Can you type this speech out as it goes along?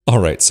All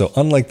right, so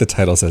unlike the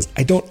title says,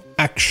 I don't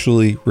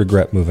actually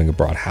regret moving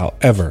abroad.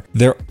 However,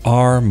 there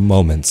are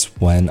moments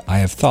when I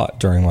have thought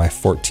during my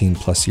 14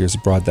 plus years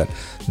abroad that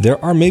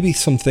there are maybe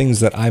some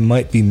things that I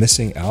might be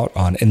missing out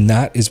on. And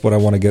that is what I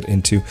want to get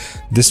into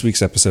this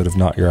week's episode of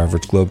Not Your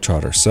Average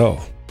Globetrotter.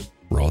 So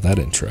roll that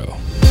intro.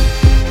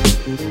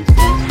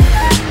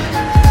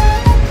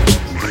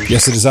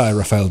 Yes, it is I,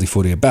 Rafael Di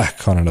Furia,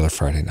 back on another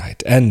Friday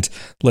night. And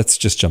let's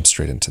just jump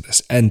straight into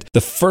this. And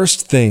the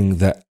first thing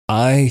that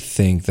I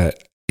think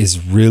that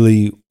is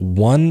really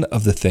one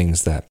of the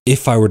things that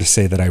if I were to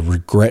say that I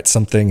regret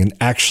something, and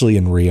actually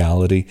in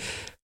reality,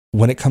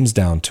 when it comes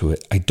down to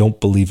it, I don't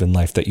believe in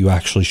life that you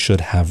actually should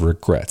have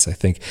regrets. I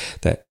think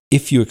that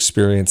if you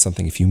experience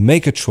something, if you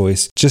make a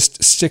choice,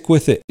 just stick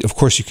with it. Of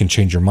course, you can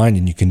change your mind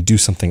and you can do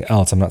something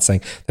else. I'm not saying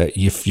that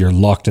if you're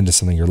locked into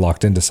something, you're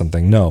locked into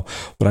something. No,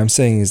 what I'm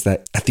saying is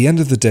that at the end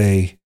of the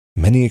day,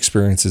 many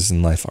experiences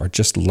in life are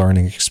just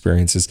learning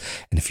experiences.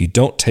 And if you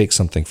don't take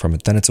something from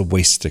it, then it's a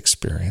wasted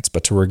experience.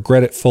 But to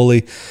regret it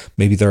fully,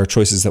 maybe there are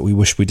choices that we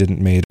wish we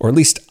didn't made, or at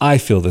least I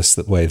feel this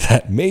way,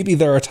 that maybe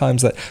there are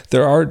times that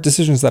there are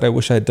decisions that I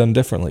wish I had done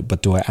differently.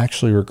 But do I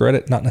actually regret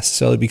it? Not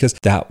necessarily, because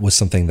that was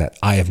something that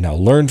I have now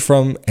learned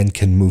from and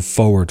can move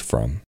forward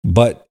from.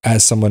 But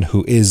as someone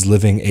who is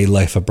living a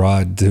life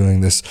abroad,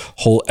 doing this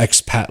whole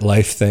expat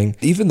life thing,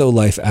 even though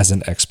life as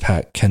an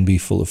expat can be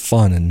full of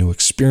fun and new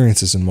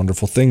experiences and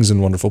wonderful things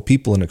and wonderful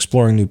people and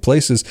exploring new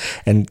places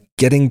and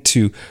getting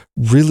to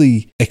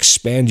really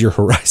expand your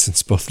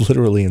horizons, both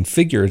literally and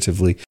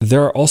figuratively,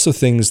 there are also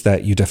things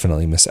that you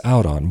definitely miss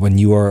out on. When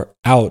you are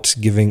out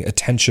giving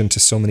attention to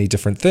so many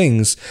different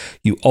things,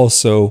 you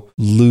also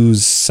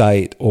lose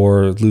sight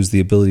or lose the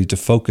ability to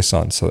focus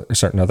on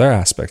certain other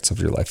aspects of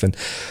your life. And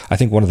I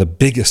think one of the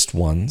biggest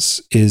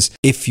ones is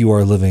if you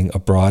are living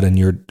abroad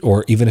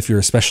or even if you're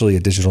especially a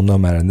digital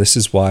nomad. And this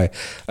is why,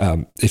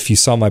 if you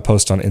saw my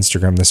post on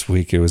Instagram this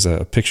week, it was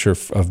a picture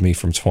of me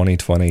from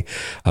 2020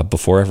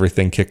 before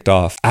everything kicked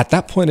off. At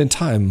that point in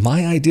time,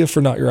 my idea for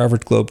Not Your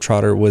Average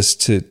Globetrotter was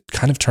to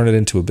kind of turn it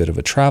into a bit of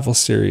a travel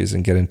series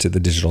and get into the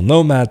digital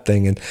nomad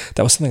thing. And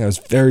that was something I was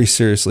very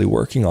seriously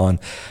working on.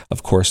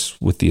 Of course,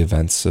 with the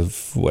events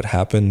of what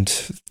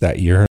happened that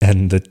year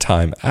and the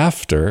time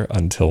after,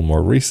 until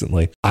more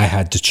recently, I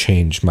had to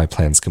change my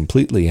plans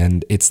completely.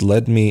 And it's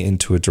led me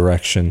into a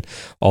direction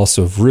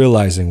also of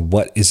realizing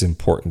what is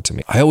important to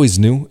me. I always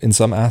knew in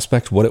some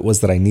aspect what it was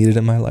that I needed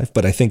in my life,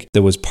 but I think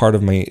there was part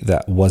of me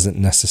that wasn't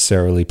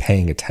necessarily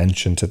paying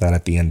attention to that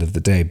at the end of the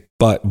day.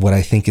 But what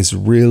I think is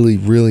really,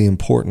 really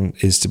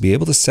important is to be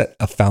able to set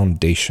a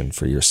foundation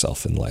for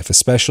yourself in life,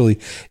 especially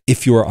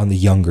if you are on the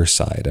younger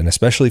side, and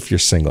especially if you're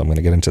single. I'm going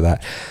to get into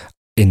that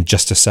in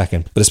just a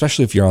second, but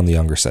especially if you're on the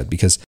younger side,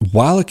 because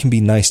while it can be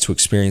nice to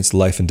experience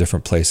life in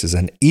different places,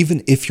 and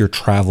even if you're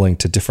traveling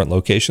to different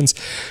locations,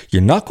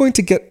 you're not going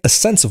to get a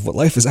sense of what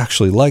life is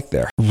actually like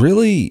there.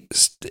 Really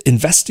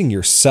investing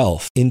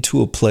yourself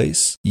into a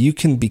place, you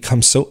can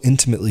become so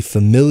intimately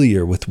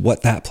familiar with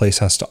what that place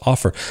has to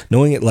offer,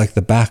 knowing it like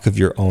the back of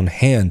your own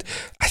hand.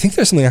 I think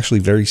there's something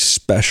actually very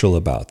special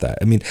about that.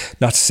 I mean,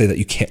 not to say that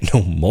you can't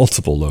know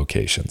multiple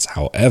locations.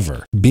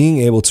 However, being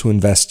able to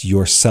invest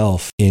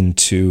yourself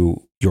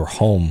into your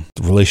home,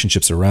 the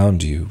relationships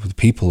around you, the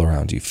people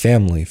around you,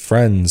 family,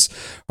 friends,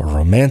 or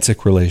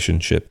romantic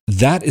relationship,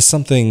 that is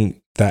something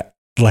that,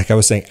 like I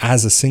was saying,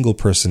 as a single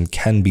person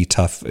can be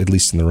tough, at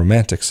least in the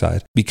romantic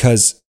side,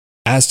 because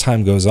as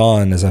time goes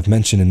on, as I've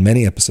mentioned in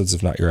many episodes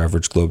of Not Your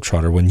Average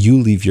Globetrotter, when you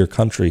leave your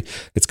country,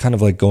 it's kind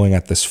of like going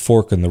at this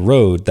fork in the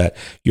road that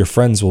your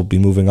friends will be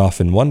moving off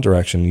in one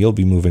direction, you'll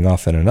be moving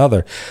off in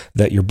another,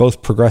 that you're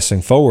both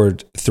progressing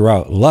forward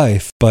throughout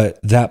life, but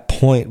that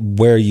point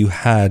where you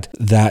had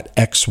that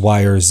X,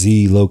 Y, or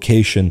Z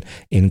location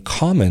in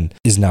common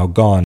is now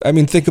gone. I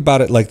mean, think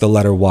about it like the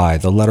letter Y.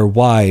 The letter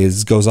Y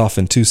goes off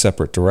in two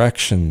separate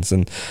directions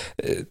and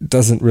it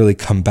doesn't really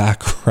come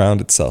back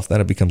around itself. Then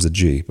it becomes a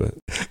G, but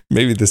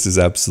maybe this is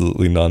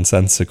absolutely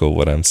nonsensical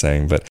what I'm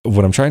saying, but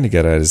what I'm trying to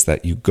get at is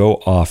that you go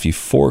off, you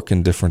fork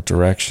in different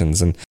directions,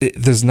 and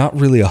there's not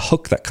really a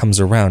hook that comes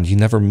around. You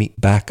never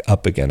meet back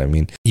up again. I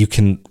mean, you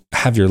can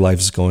have your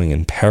lives going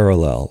in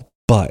parallel,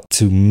 but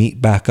to meet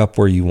back up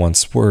where you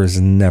once were is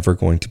never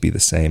going to be the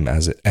same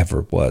as it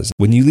ever was.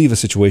 When you leave a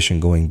situation,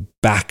 going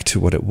back to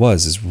what it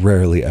was is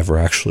rarely ever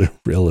actually a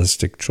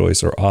realistic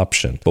choice or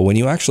option. But when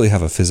you actually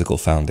have a physical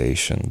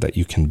foundation that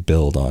you can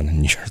build on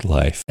in your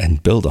life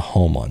and build a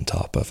home on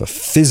top of, a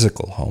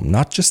physical home,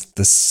 not just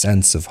the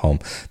sense of home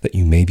that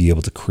you may be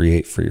able to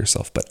create for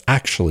yourself, but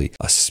actually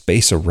a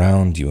space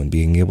around you and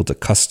being able to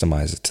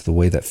customize it to the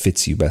way that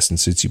fits you best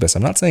and suits you best.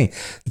 I'm not saying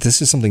that this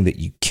is something that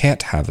you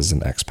can't have as an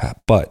expat,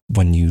 but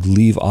when you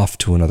leave off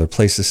to another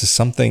place, this is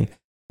something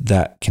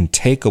that can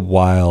take a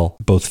while,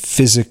 both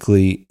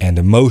physically and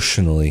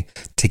emotionally,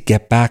 to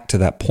get back to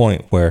that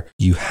point where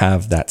you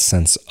have that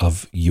sense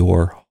of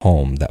your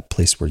home, that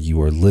place where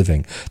you are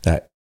living,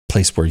 that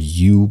place where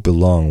you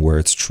belong, where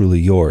it's truly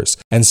yours.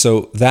 And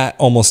so that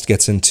almost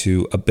gets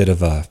into a bit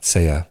of a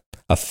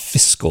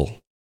fiscal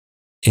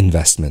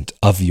investment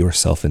of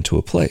yourself into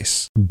a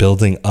place,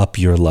 building up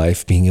your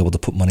life, being able to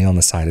put money on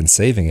the side and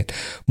saving it.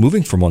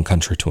 Moving from one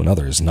country to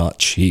another is not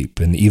cheap.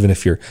 And even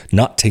if you're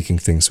not taking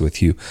things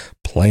with you,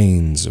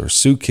 planes or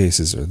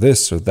suitcases or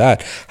this or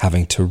that,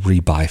 having to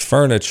rebuy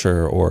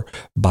furniture or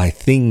buy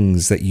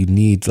things that you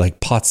need, like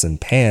pots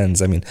and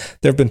pans. I mean,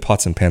 there have been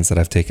pots and pans that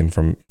I've taken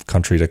from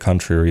country to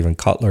country, or even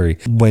cutlery.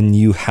 When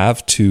you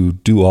have to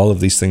do all of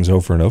these things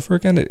over and over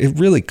again, it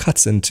really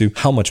cuts into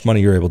how much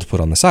money you're able to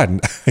put on the side.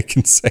 And I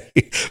can say,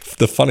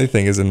 the funny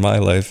thing is, in my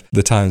life,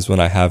 the times when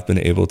I have been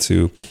able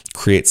to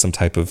create some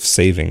type of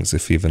savings,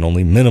 if even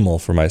only minimal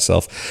for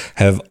myself,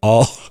 have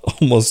all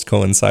almost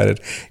coincided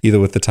either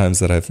with the times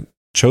that I've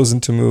chosen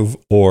to move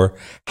or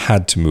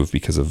had to move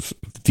because of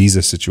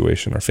visa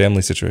situation or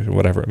family situation,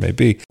 whatever it may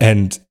be,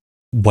 and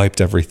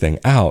wiped everything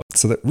out.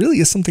 So that really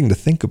is something to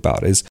think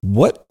about, is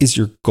what is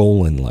your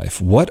goal in life?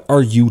 What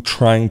are you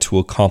trying to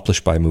accomplish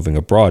by moving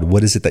abroad?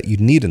 What is it that you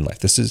need in life?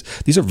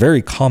 These are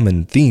very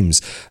common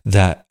themes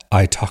that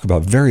I talk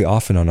about very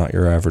often on Not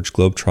Your Average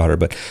Globetrotter,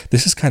 but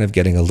this is kind of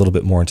getting a little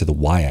bit more into the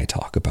why I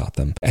talk about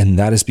them. And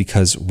that is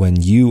because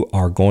when you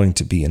are going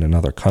to be in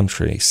another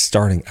country,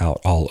 starting out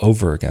all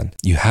over again,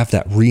 you have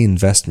that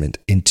reinvestment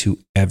into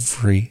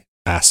every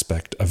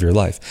aspect of your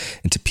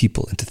life, into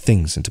people, into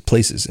things, into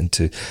places,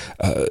 into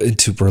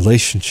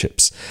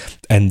relationships.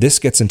 And this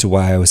gets into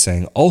why I was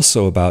saying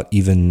also about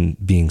even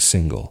being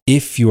single.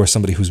 If you are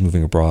somebody who's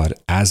moving abroad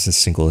as a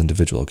single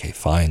individual, okay,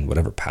 fine,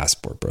 whatever,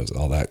 passport, bros,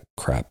 all that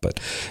crap, but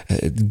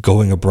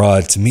going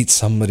abroad to meet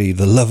somebody,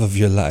 the love of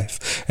your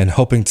life, and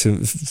hoping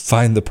to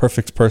find the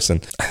perfect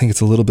person, I think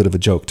it's a little bit of a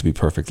joke, to be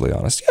perfectly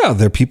honest. Yeah,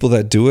 there are people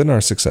that do it and are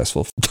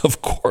successful.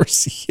 Of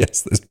course,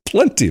 yes, there's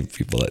plenty of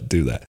people that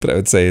do that. But I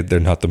would say they're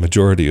not the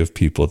majority of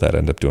people that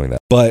end up doing that.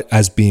 But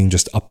as being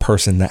just a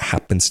person that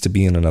happens to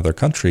be in another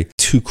country,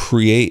 to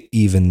create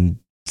even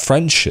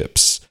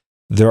friendships,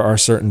 there are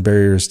certain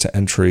barriers to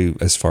entry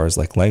as far as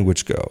like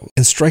language go.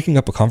 And striking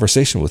up a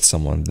conversation with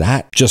someone,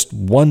 that just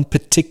one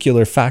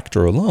particular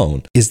factor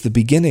alone is the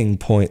beginning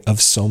point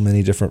of so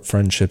many different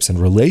friendships and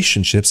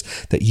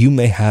relationships that you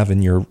may have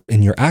in your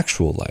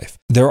actual life.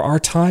 There are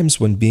times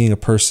when being a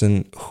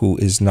person who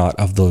is not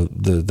of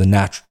the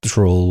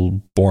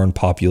natural born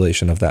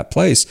population of that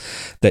place,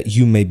 that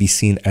you may be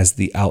seen as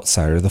the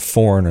outsider, the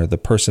foreigner, the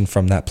person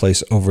from that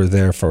place over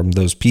there, from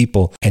those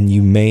people, and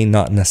you may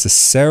not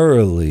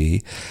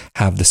necessarily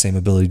have the same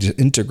ability to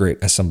integrate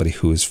as somebody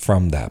who is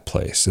from that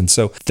place. And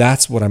so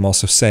that's what I'm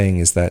also saying,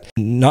 is that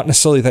not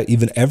necessarily that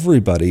even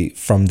everybody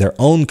from their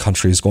own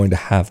country is going to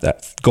have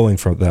that going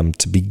for them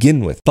to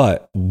begin with.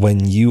 But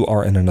when you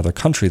are in another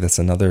country, that's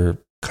another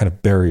kind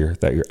of barrier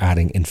that you're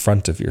adding in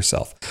front of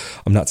yourself.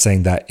 I'm not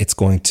saying that it's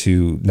going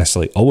to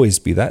necessarily always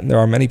be that. And there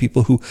are many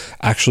people who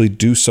actually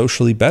do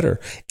socially better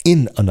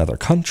in another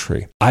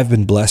country. I've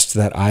been blessed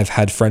that I've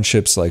had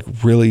friendships, like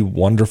really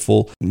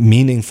wonderful,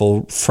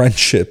 meaningful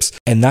friendships.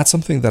 And that's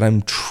something that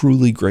I'm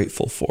truly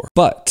grateful for.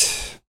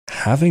 But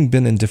having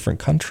been in different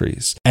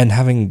countries and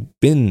having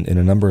been in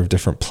a number of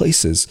different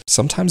places,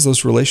 sometimes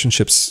those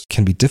relationships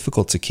can be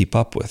difficult to keep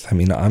up with. I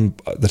mean, I'm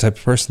the type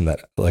of person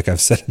that, like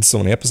I've said in so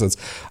many episodes,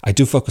 I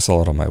do focus a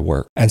lot on my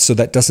work. And so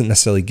that doesn't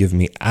necessarily give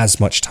me as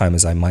much time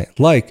as I might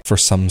like for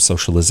some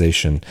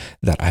socialization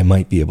that I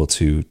might be able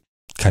to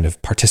kind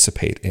of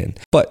participate in.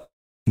 But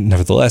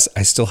nevertheless,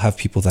 I still have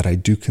people that I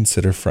do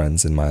consider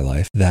friends in my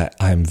life that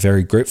I'm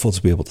very grateful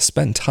to be able to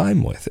spend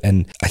time with.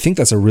 And I think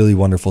that's a really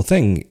wonderful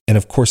thing. And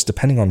of course,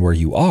 depending on where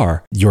you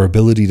are, your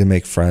ability to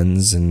make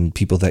friends and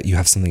people that you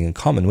have something in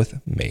common with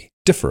may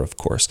differ, of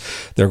course.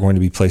 There are going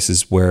to be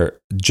places where,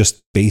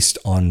 just based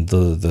on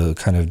the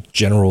kind of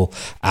general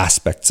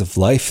aspects of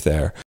life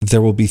there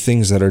will be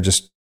things that are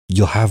just,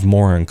 you'll have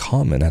more in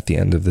common at the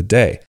end of the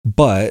day.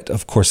 But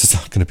of course, it's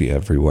not going to be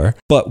everywhere.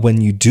 But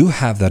when you do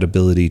have that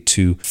ability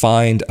to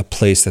find a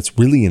place that's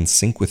really in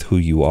sync with who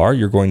you are,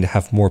 you're going to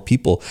have more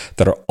people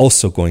that are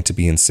also going to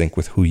be in sync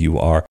with who you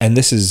are. And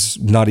this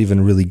is not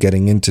even really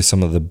getting into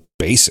some of the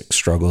basic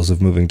struggles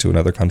of moving to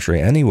another country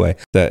anyway,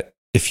 that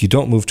if you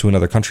don't move to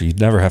another country, you'd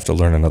never have to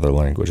learn another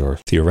language, or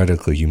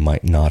theoretically, you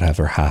might not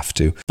ever have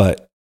to.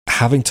 But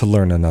having to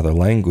learn another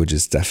language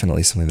is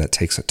definitely something that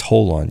takes a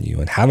toll on you.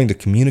 And having to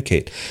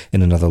communicate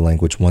in another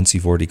language once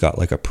you've already got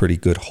like a pretty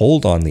good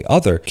hold on the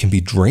other can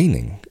be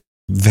draining,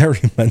 very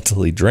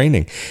mentally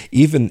draining.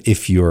 Even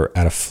if you're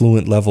at a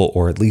fluent level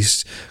or at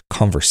least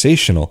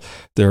conversational,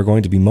 there are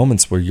going to be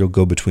moments where you'll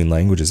go between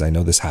languages. I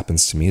know this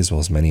happens to me as well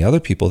as many other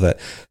people, that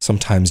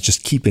sometimes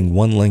just keeping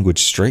one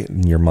language straight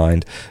in your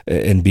mind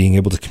and being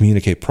able to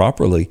communicate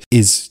properly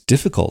is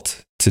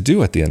difficult to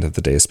do at the end of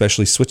the day,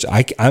 especially switch.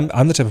 I'm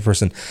the type of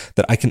person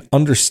that I can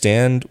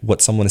understand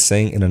what someone is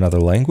saying in another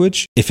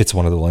language, if it's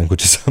one of the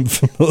languages I'm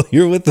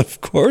familiar with,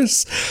 of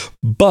course.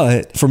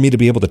 But for me to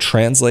be able to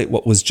translate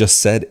what was just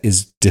said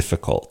is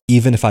difficult.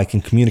 Even if I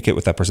can communicate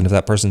with that person, if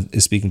that person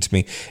is speaking to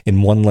me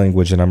in one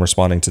language and I'm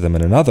responding to them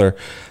in another,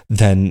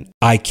 then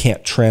I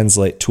can't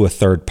translate to a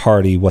third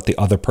party what the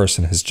other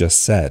person has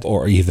just said.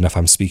 Or even if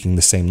I'm speaking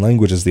the same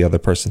language as the other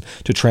person,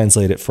 to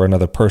translate it for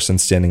another person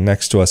standing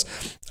next to us,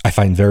 I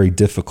find very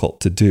difficult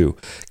to do.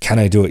 Can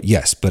I do it?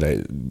 Yes, but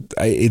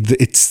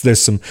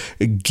there's some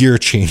gear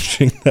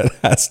changing that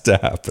has to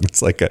happen.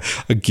 It's like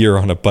a gear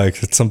on a bike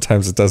that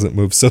sometimes it doesn't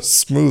move so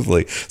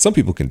smoothly. Some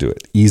people can do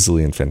it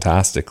easily and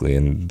fantastically.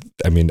 And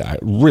I mean, I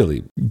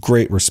really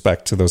great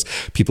respect to those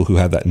people who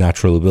have that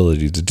natural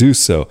ability to do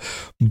so.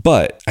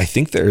 But I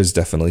think there is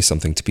definitely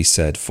something to be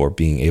said for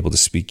being able to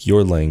speak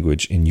your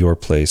language in your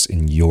place,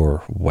 in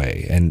your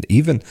way. And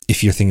even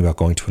if you're thinking about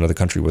going to another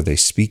country where they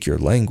speak your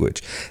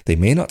language, they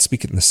may not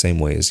speak it in the same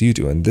way as you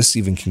do. And this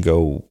even can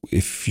go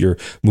if you're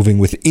moving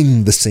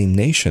within the same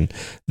nation,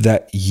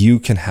 that you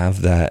can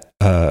have that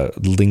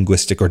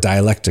linguistic or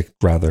dialectic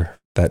rather,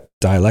 that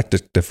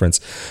dialectic difference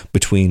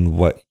between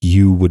what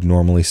you would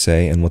normally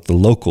say and what the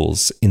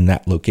locals in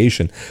that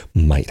location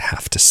might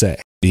have to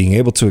say. Being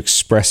able to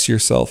express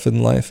yourself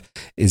in life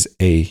is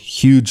a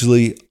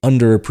hugely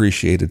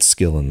underappreciated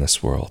skill in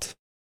this world.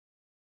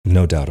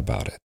 No doubt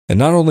about it. And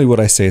not only would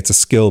I say it's a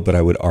skill, but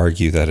I would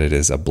argue that it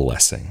is a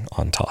blessing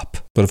on top.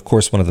 But of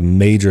course, one of the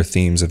major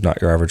themes of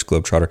Not Your Average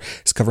Globetrotter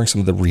is covering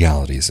some of the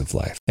realities of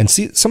life. And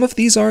see, some of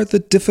these are the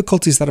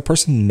difficulties that a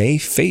person may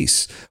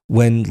face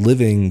when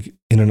living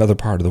in another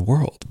part of the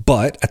world.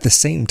 But at the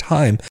same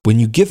time, when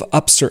you give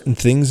up certain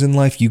things in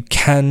life, you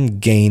can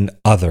gain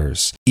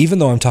others. Even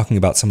though I'm talking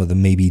about some of the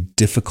maybe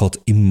difficult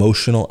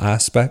emotional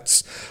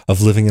aspects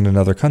of living in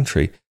another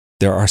country,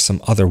 there are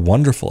some other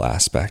wonderful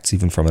aspects,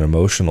 even from an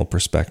emotional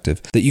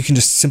perspective, that you can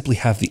just simply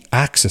have the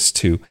access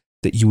to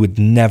that you would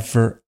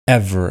never,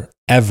 ever,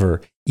 ever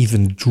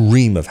even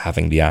dream of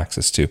having the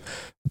access to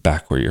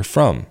back where you're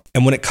from.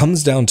 And when it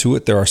comes down to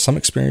it, there are some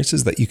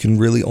experiences that you can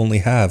really only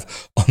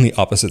have on the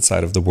opposite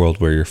side of the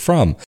world where you're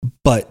from.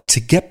 But to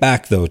get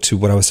back, though, to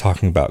what I was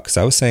talking about, because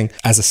I was saying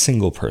as a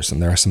single person,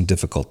 there are some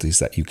difficulties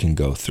that you can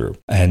go through.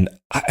 And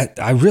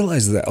I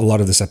realize that a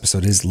lot of this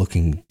episode is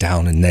looking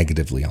down and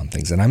negatively on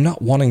things. And I'm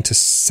not wanting to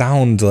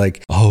sound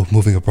like, oh,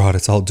 moving abroad,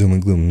 it's all doom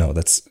and gloom. No,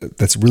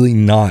 that's really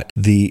not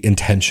the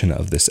intention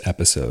of this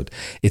episode.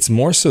 It's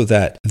more so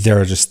that there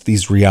are just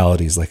these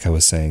realities, like I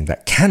was saying,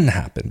 that can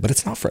happen, but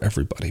it's not for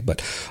everybody.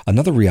 But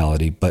another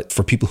reality, but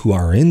for people who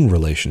are in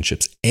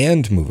relationships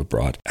and move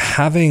abroad,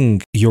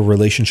 having your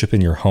relationship in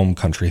your home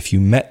country, if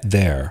you met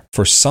there,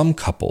 for some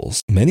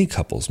couples, many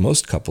couples,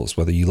 most couples,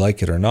 whether you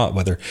like it or not,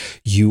 whether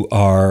you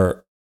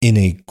are in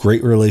a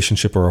great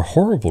relationship or a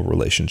horrible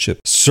relationship,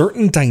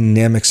 certain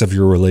dynamics of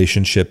your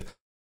relationship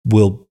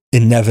will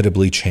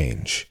inevitably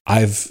change.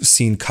 I've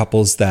seen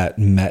couples that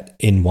met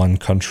in one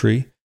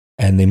country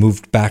and they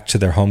moved back to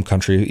their home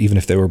country, even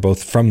if they were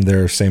both from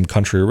their same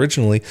country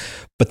originally,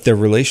 but their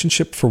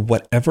relationship, for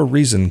whatever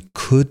reason,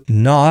 could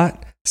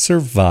not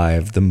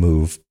survive the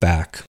move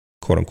back,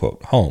 quote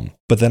unquote, home.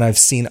 But then I've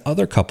seen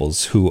other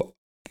couples who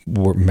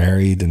were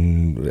married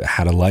and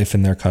had a life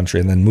in their country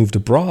and then moved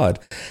abroad,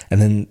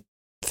 and then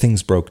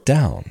things broke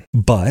down.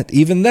 But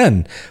even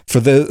then,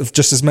 for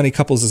just as many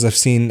couples as I've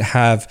seen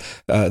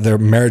have their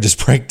marriages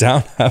break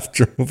down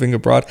after moving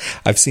abroad,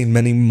 I've seen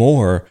many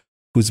more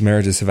whose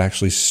marriages have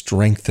actually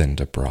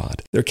strengthened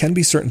abroad. There can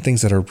be certain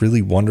things that are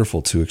really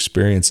wonderful to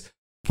experience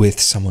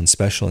with someone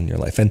special in your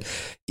life. And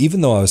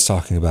even though I was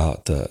talking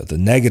about the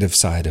negative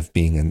side of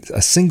being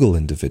a single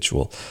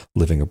individual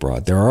living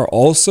abroad, there are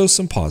also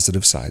some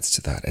positive sides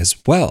to that as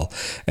well.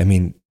 I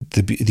mean,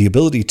 the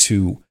ability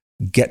to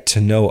get to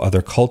know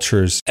other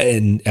cultures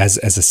and as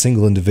a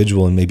single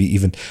individual, and maybe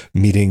even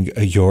meeting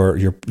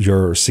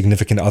your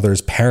significant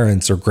other's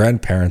parents or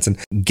grandparents, and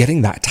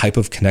getting that type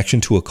of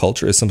connection to a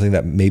culture is something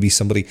that maybe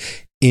somebody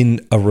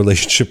in a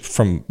relationship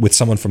with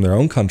someone from their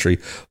own country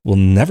will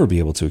never be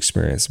able to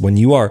experience. When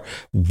you are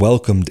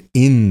welcomed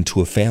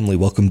into a family,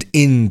 welcomed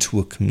into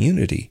a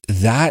community,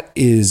 that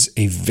is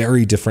a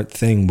very different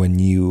thing when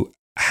you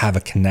have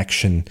a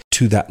connection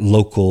to that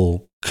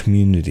local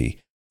community.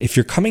 If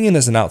you're coming in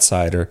as an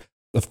outsider,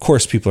 of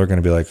course, people are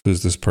going to be like,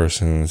 who's this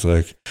person? It's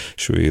like,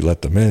 should we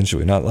let them in? Should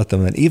we not let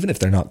them in? Even if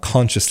they're not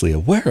consciously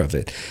aware of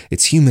it,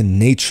 it's human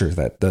nature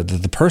that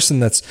the person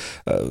that's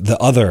the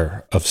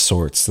other of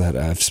sorts that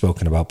I've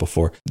spoken about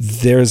before,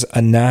 there's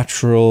a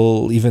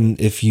natural, even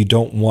if you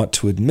don't want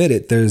to admit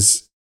it,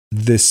 there's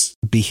this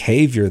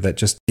behavior that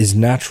just is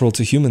natural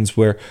to humans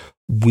where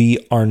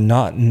we are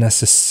not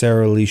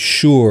necessarily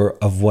sure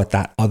of what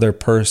that other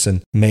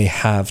person may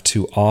have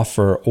to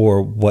offer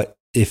or what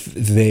if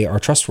they are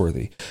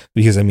trustworthy.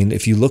 Because, I mean,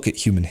 if you look at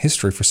human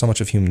history, for so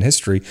much of human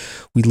history,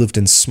 we lived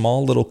in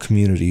small little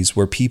communities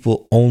where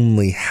people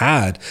only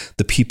had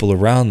the people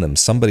around them.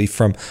 Somebody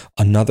from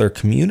another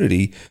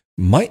community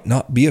might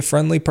not be a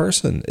friendly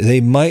person.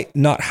 They might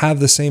not have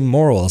the same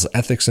morals,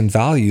 ethics, and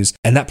values,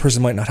 and that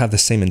person might not have the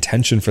same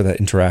intention for that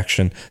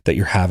interaction that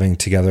you're having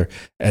together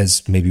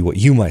as maybe what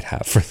you might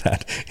have for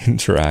that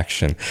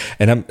interaction.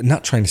 And I'm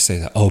not trying to say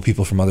that, oh,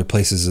 people from other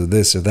places are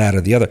this or that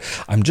or the other.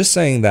 I'm just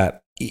saying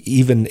that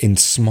even in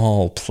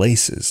small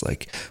places,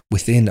 like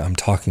within, I'm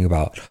talking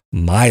about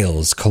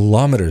miles,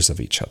 kilometers of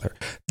each other.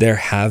 There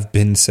have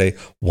been, say,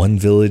 one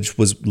village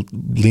was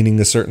leaning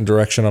a certain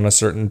direction on a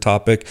certain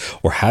topic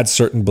or had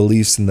certain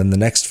beliefs, and then the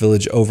next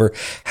village over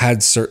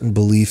had certain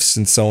beliefs,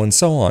 and so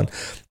on.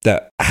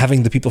 That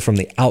having the people from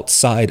the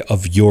outside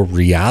of your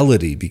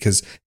reality,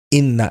 because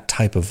in that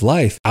type of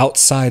life,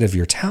 outside of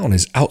your town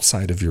is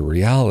outside of your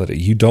reality.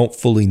 You don't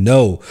fully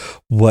know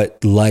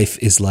what life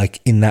is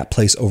like in that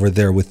place over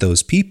there with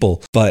those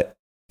people. But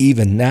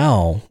even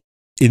now,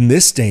 in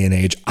this day and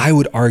age, I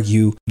would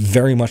argue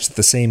very much that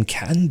the same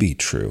can be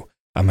true.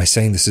 Am I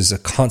saying this is a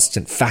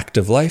constant fact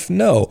of life?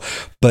 No,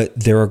 but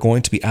there are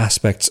going to be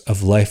aspects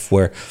of life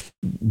where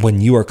when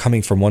you are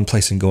coming from one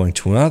place and going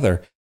to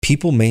another,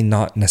 people may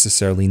not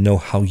necessarily know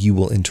how you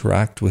will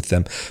interact with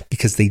them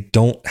because they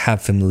don't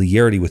have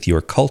familiarity with your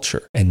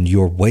culture and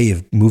your way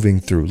of moving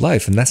through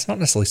life. And that's not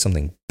necessarily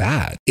something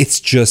bad. It's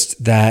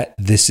just that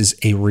this is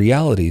a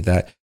reality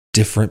that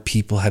different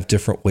people have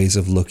different ways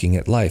of looking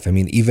at life. I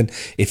mean, even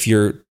if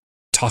you're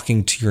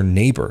talking to your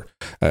neighbor,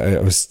 I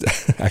was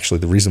actually,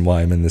 the reason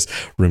why I'm in this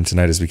room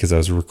tonight is because I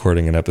was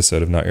recording an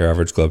episode of Not Your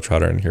Average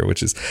Globetrotter in here,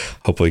 which is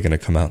hopefully going to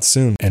come out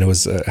soon. And it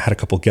was had a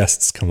couple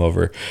guests come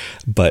over,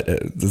 but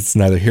it's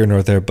neither here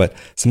nor there. But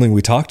something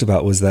we talked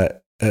about was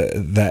that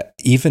that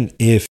even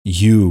if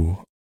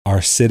you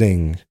are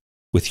sitting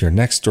with your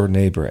next door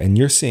neighbor and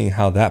you're seeing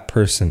how that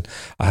person,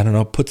 I don't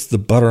know, puts the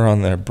butter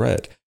on their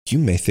bread, you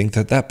may think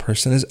that that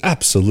person is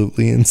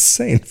absolutely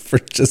insane for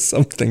just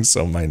something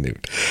so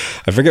minute.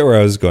 I forget where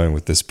I was going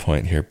with this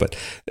point here, but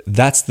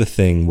that's the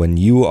thing when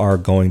you are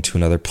going to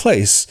another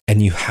place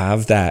and you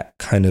have that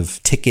kind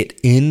of ticket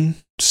in,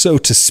 so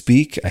to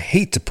speak. I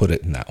hate to put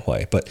it in that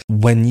way, but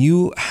when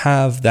you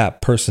have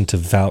that person to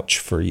vouch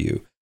for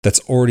you, that's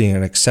already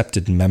an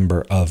accepted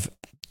member of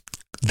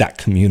that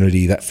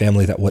community, that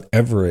family, that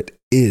whatever it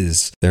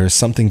is, there is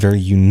something very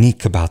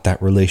unique about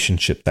that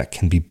relationship that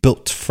can be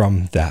built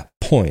from that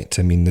point.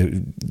 I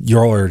mean,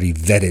 you're already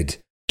vetted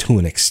to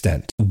an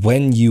extent.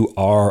 When you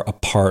are a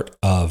part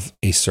of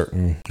a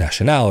certain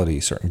nationality,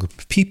 a certain group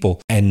of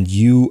people, and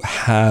you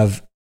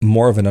have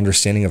more of an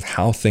understanding of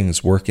how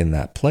things work in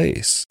that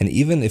place, and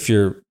even if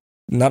you're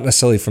not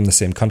necessarily from the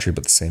same country,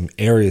 but the same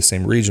area,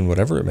 same region,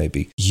 whatever it may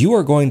be, you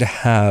are going to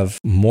have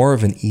more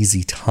of an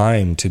easy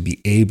time to be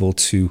able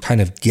to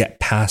kind of get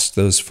past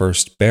those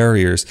first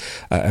barriers.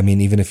 I mean,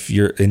 even if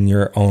you're in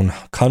your own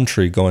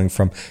country, going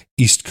from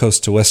East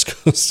Coast to West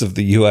Coast of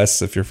the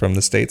US, if you're from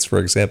the States, for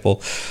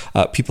example,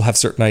 people have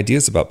certain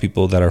ideas about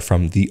people that are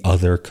from the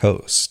other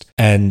coast.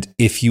 And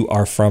if you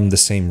are from the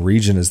same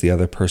region as the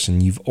other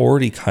person, you've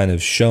already kind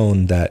of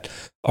shown that,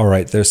 all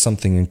right, there's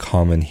something in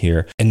common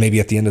here. And maybe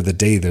at the end of the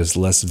day, there's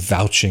less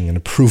vouching and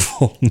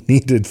approval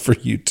needed for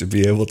you to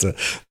be able to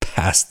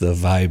pass the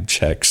vibe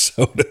check,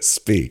 so to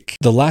speak.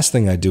 The last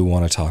thing I do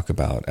want to talk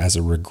about as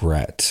a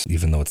regret,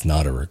 even though it's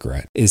not a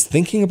regret, is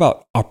thinking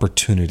about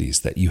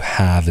opportunities that you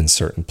have in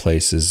certain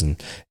places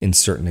and in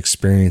certain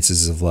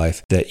experiences of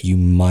life that you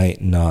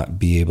might not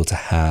be able to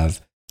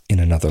have in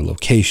another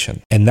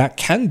location. And that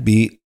can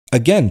be,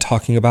 again,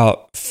 talking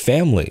about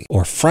family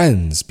or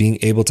friends, being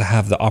able to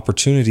have the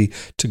opportunity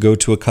to go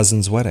to a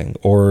cousin's wedding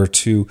or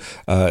to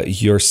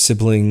your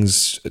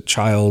sibling's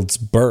child's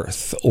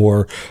birth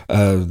or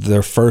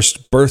their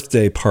first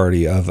birthday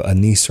party of a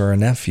niece or a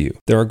nephew.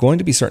 There are going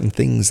to be certain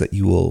things that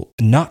you will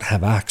not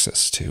have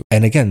access to.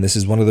 And again, this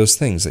is one of those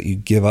things that you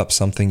give up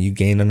something, you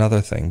gain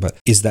another thing. But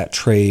is that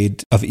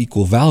trade of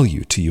equal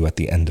value to you at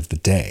the end of the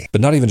day?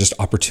 But not even just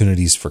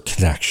opportunities for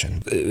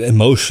connection,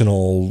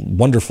 emotional,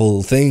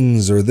 wonderful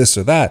things or this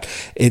or that.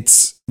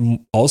 It's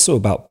also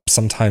about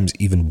sometimes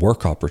even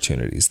work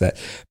opportunities that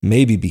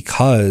maybe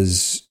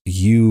because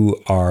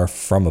you are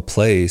from a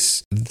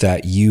place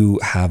that you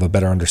have a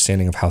better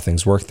understanding of how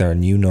things work there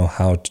and you know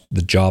how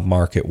the job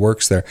market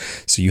works there.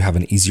 So you have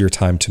an easier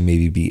time to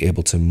maybe be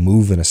able to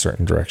move in a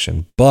certain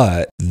direction.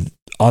 But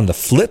on the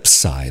flip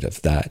side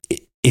of that,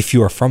 if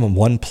you are from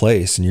one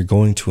place and you're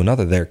going to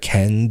another, there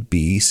can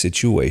be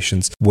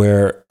situations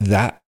where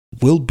that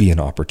will be an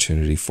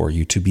opportunity for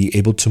you to be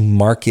able to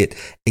market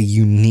a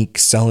unique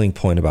selling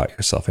point about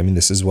yourself. I mean,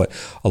 this is what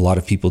a lot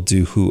of people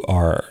do who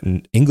are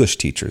English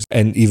teachers.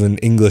 And even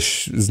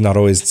English is not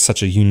always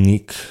such a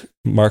unique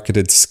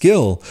marketed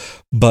skill,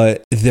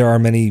 but there are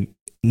many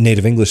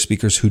native English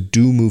speakers who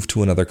do move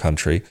to another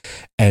country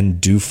and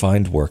do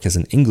find work as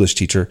an English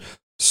teacher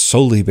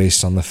solely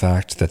based on the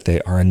fact that they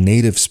are a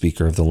native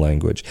speaker of the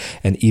language.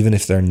 And even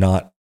if they're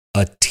not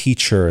a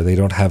teacher, they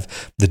don't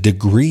have the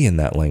degree in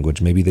that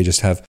language. Maybe they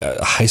just have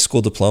a high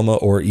school diploma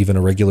or even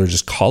a regular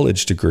just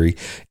college degree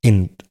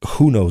in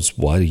who knows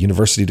what, a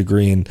university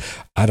degree in,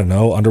 I don't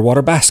know,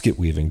 underwater basket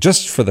weaving,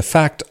 just for the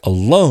fact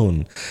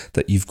alone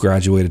that you've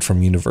graduated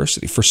from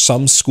university. For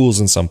some schools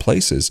in some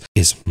places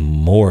is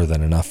more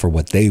than enough for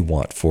what they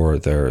want for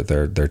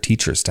their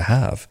teachers to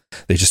have.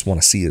 They just want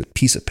to see a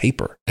piece of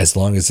paper. As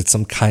long as it's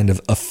some kind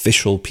of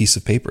official piece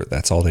of paper,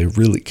 that's all they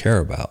really care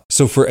about.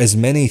 So for as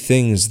many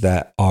things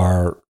that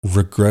are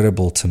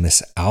regrettable to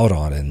miss out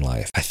on in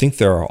life. I think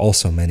there are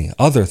also many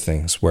other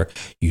things where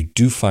you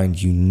do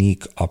find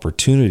unique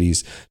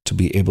opportunities to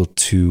be able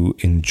to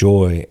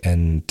enjoy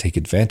and take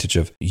advantage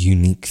of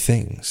unique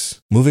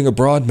things. Moving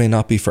abroad may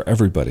not be for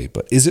everybody,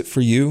 but is it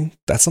for you?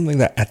 That's something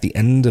that at the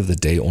end of the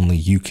day, only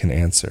you can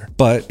answer.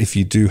 But if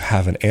you do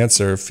have an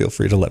answer, feel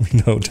free to let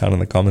me know down in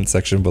the comment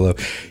section below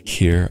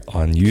here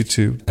on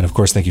YouTube. And of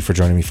course, thank you for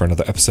joining me for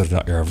another episode of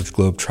Not Your Average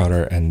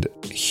Globetrotter. And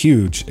a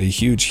huge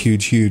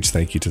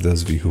thank you to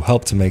those of you who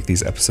help to make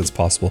these episodes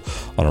possible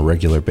on a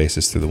regular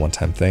basis through the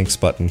one-time thanks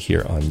button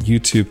here on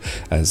YouTube,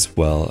 as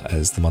well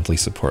as the monthly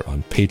support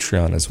on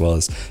Patreon, as well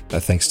as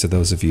thanks to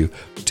those of you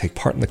who take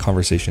part in the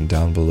conversation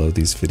down below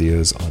these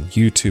videos on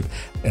YouTube,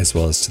 as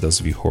well as to those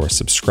of you who are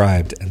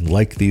subscribed and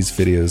like these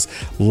videos.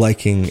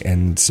 Liking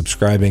and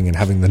subscribing and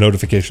having the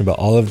notification about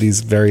all of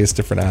these various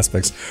different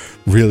aspects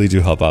really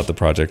do help out the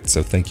project.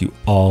 So thank you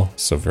all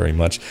so very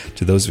much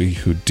to those of you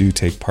who do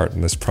take part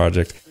in this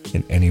project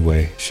in any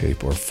way,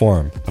 shape, or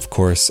form. Of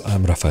course,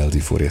 I'm Rafael Di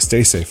Furia.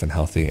 Stay safe and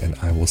healthy, and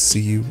I will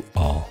see you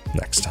all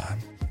next time.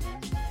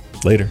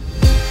 Later.